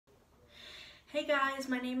Hey guys,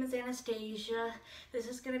 my name is Anastasia. This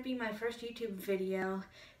is going to be my first YouTube video,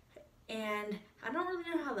 and I don't really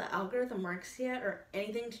know how the algorithm works yet or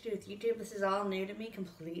anything to do with YouTube. This is all new to me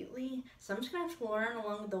completely, so I'm just going to have to learn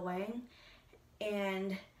along the way.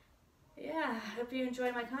 And yeah, I hope you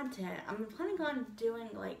enjoy my content. I'm planning on doing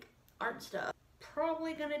like art stuff.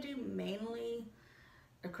 Probably going to do mainly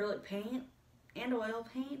acrylic paint and oil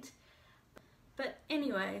paint. But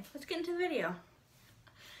anyway, let's get into the video.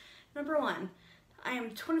 Number 1, I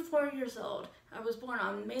am 24 years old. I was born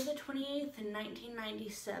on May the 28th in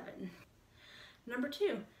 1997. Number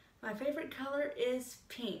 2, my favorite color is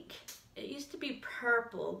pink. It used to be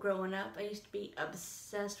purple growing up. I used to be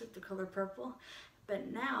obsessed with the color purple, but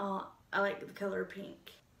now I like the color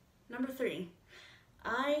pink. Number 3,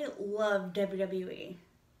 I love WWE.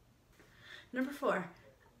 Number 4,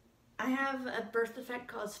 I have a birth defect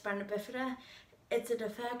called spina bifida. It's a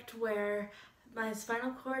defect where my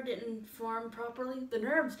spinal cord didn't form properly, the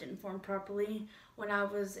nerves didn't form properly when I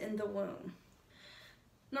was in the womb.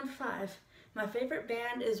 Number 5, my favorite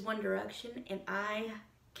band is One Direction, and I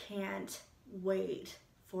can't wait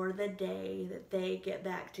for the day that they get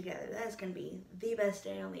back together. That's gonna be the best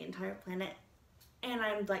day on the entire planet, and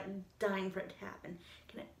I'm like dying for it to happen.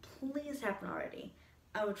 Can it please happen already?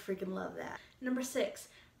 I would freaking love that. Number 6,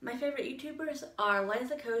 my favorite YouTubers are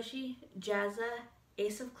Liza Koshy, Jazza,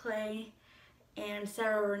 Ace of Clay, and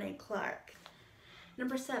Sarah Renee Clark.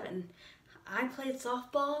 Number 7, I played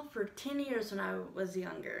softball for 10 years when I was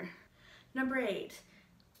younger. Number 8,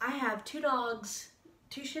 I have 2 dogs,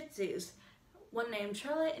 2 Shih Tzus, one named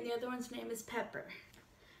Charlotte and the other one's name is Pepper.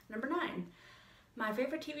 Number 9, my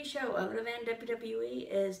favorite TV show other than WWE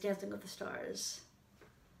is Dancing with the Stars.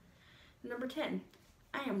 Number 10,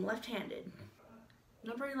 I am left-handed.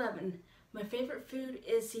 Number 11, my favorite food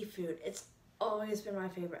is seafood. It's always been my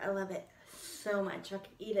favorite. I love it so much. I could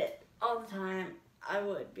eat it all the time. I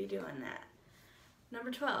would be doing that.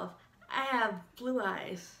 Number 12, I have blue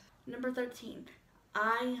eyes. Number 13,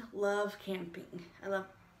 I love camping. I love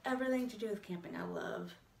everything to do with camping. I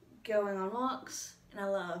love going on walks, and I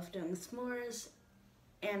love doing s'mores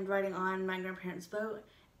and riding on my grandparents' boat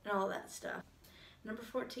and all that stuff. Number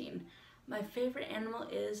 14, my favorite animal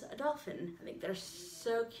is a dolphin. I think they're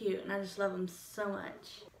so cute and I just love them so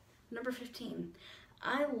much. Number 15,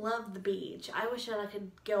 I love the beach. I wish that I could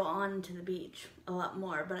go on to the beach a lot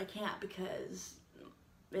more, but I can't because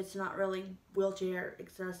it's not really wheelchair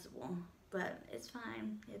accessible, but it's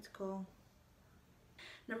fine, it's cool.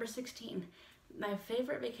 Number 16, my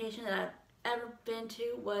favorite vacation that I've ever been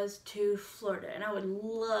to was to Florida, and I would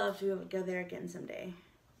love to be able to go there again someday.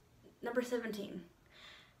 Number 17,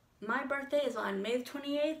 my birthday is on May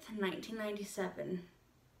 28th, 1997.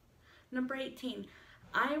 Number 18,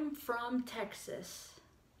 I'm from Texas.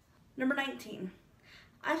 Number 19,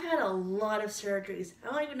 I've had a lot of surgeries.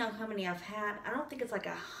 I don't even know how many I've had. I don't think it's like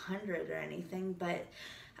 100 or anything, but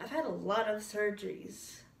I've had a lot of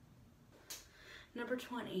surgeries. Number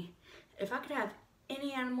 20, if I could have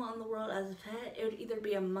any animal in the world as a pet, it would either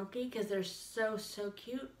be a monkey because they're so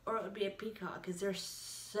cute, or it would be a peacock because they're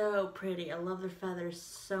so pretty. I love their feathers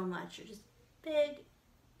so much. They're just big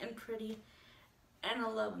and pretty, and I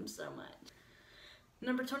love them so much.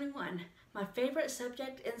 Number 21, my favorite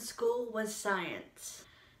subject in school was science.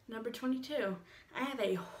 Number 22, I have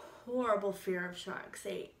a horrible fear of sharks.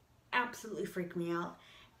 They absolutely freak me out,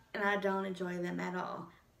 and I don't enjoy them at all.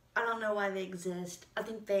 I don't know why they exist. I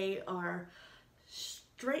think they are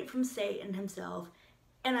straight from Satan himself,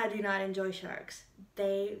 and I do not enjoy sharks.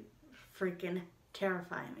 They freaking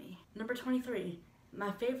terrify me. Number 23,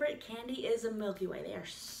 my favorite candy is a Milky Way. They are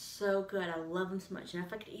so good. I love them so much. And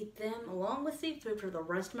if I could eat them along with seafood for the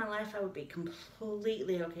rest of my life, I would be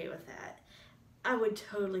completely okay with that. I would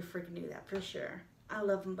totally freaking do that for sure. I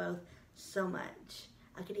love them both so much.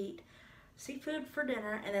 I could eat seafood for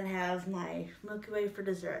dinner and then have my Milky Way for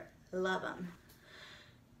dessert. Love them.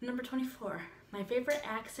 Number 24, my favorite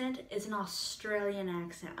accent is an Australian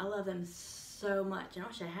accent. I love them so much. I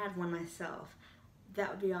wish I had one myself.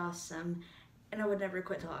 That would be awesome. And I would never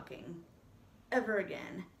quit talking ever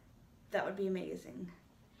again. That would be amazing.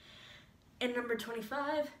 And number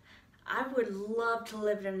 25, I would love to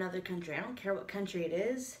live in another country. I don't care what country it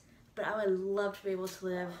is, but I would love to be able to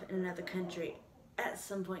live in another country at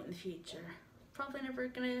some point in the future. Probably never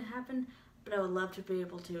gonna happen, but I would love to be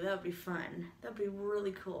able to. That would be fun. That would be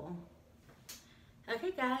really cool.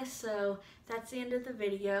 Okay guys, so that's the end of the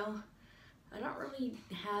video. I don't really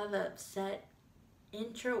have a set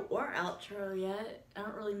intro or outro yet. I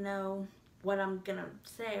don't really know what I'm gonna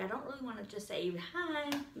say. I don't really want to just say hi,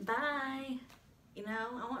 bye. You know,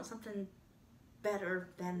 I want something better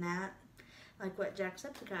than that. like what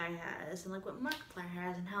Jacksepticeye has, and like what Markiplier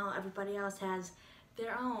has, and how everybody else has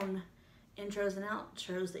their own intros and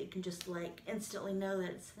outros that you can just like instantly know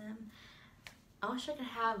that it's them. I wish I could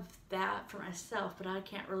have that for myself, but I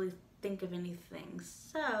can't really think of anything.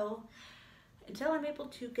 So until I'm able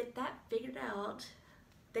to get that figured out,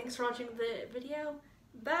 thanks for watching the video.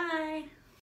 Bye!